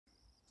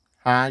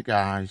Hi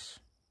guys,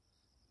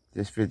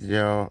 this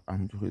video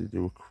I'm going to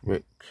do a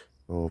quick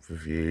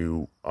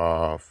overview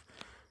of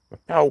the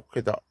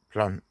Polkadot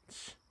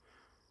plants.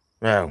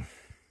 Well,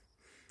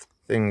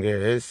 thing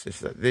is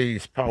that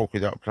these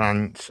Polkadot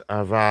plants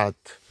I've had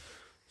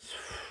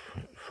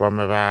from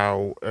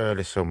about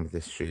early summer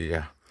this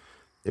year.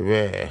 They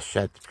were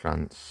shed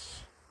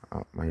plants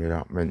at my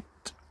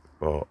allotment,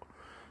 but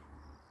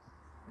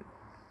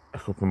a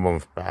couple of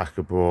months back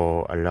I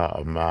brought a lot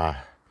of my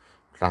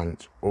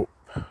plants up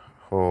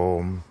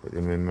home, put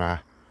them in my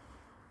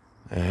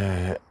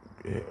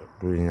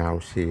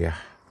greenhouse here.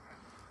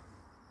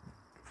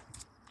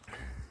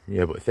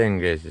 Yeah, but the thing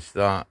is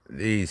that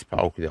these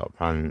Polkadot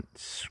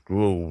plants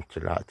grew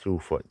to like 2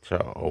 foot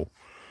tall,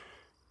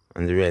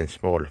 and they were in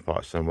smaller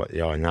pots than what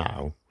they are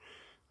now,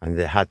 and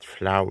they had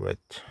flowered.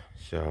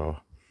 So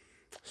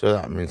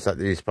that means that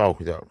these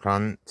Polkadot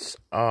plants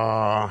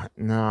are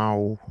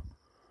now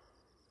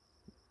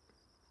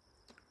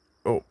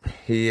up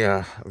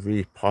here.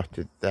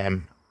 Repotted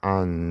them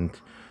and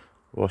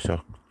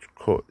also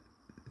cut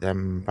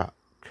them back,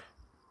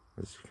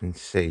 as you can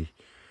see.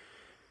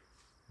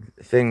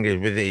 The thing is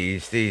with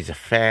these are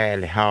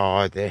fairly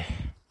hardy.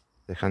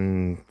 They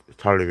can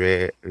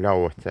tolerate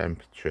lower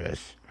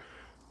temperatures,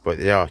 but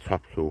they are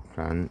tropical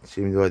plants.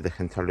 Even though they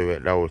can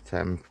tolerate lower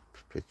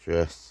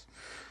temperatures,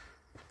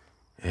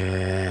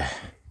 it's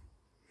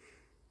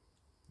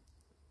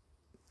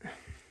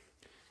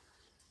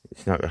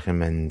not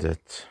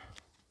recommended,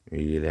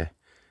 really.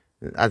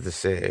 As I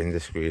say, in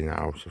this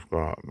greenhouse I've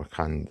got my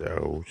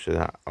candle, so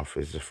that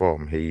offers a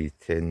form of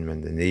heating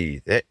when they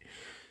need it.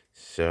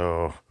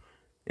 So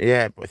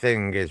yeah, but the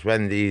thing is,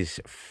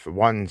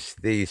 once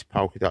these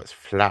Polkadots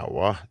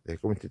flower, they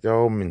go into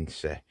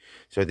dormancy.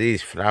 So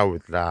these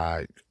flowered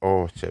like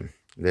autumn,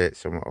 late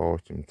summer,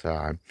 autumn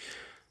time,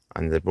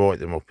 and they brought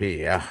them up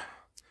here,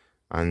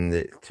 and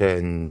it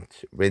turned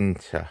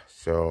winter.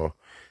 So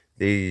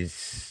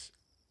these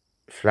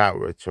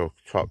flowered, so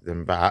chopped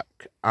them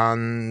back,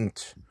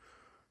 and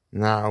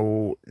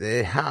now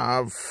they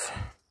have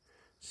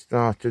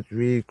started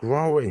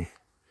regrowing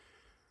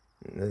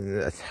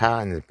a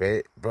tiny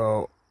bit,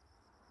 but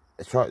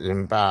I chopped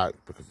them back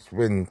because it's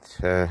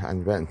winter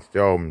and went into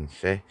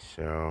dormancy.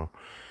 So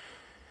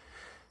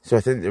I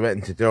think they went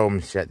into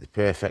dormancy at the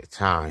perfect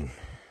time,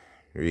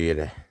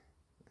 really.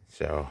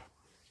 So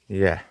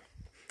yeah,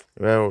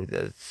 well,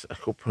 there's a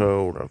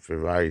couple of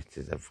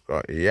varieties I've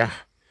got here.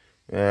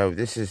 Well,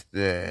 this is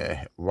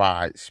the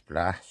white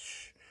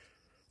splash,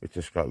 which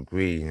has got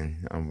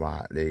green and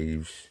white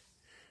leaves.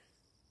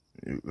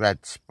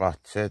 Red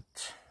spotted,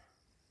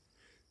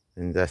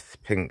 and there's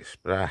pink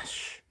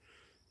splash.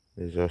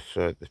 There's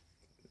also the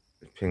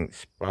pink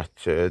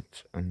spotted,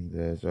 and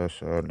there's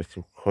also a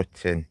little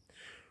cutting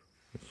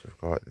which I've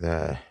got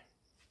there.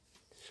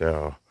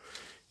 So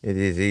it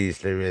is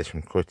easily raised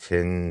from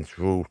cuttings,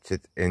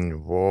 rooted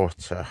in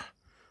water,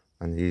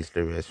 and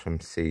easily raised from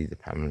seed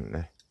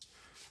apparently.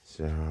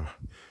 So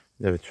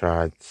never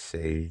tried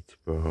seed,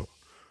 but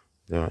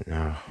don't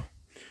know.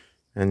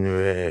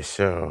 Anyway,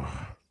 so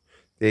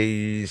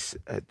these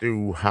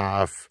do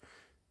have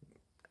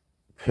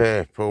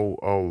purple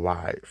or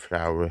white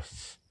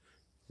flowers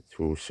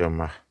through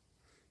summer.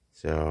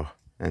 So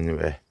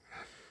anyway,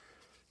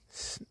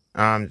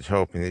 I'm just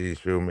hoping that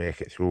these will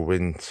make it through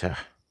winter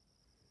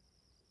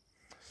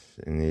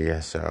in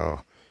here.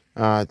 So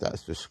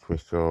that's just a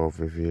quick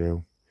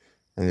overview.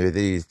 Anyway,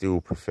 these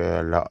do prefer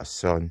a lot of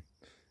sun,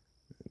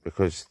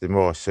 because the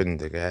more sun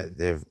they get,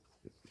 the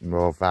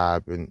more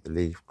vibrant the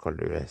leaf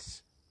colour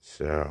is.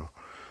 So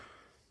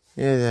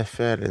yeah, they're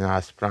fairly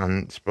nice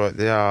plants, but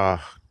they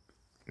are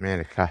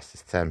mainly classed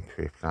as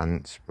temporary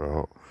plants.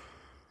 But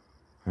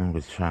I'm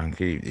going to try and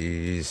keep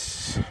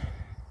these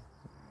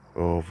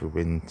over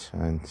winter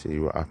and see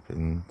what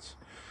happens.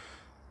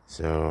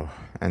 So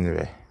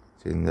anyway,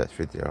 see you in the next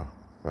video.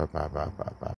 Bye bye bye bye bye.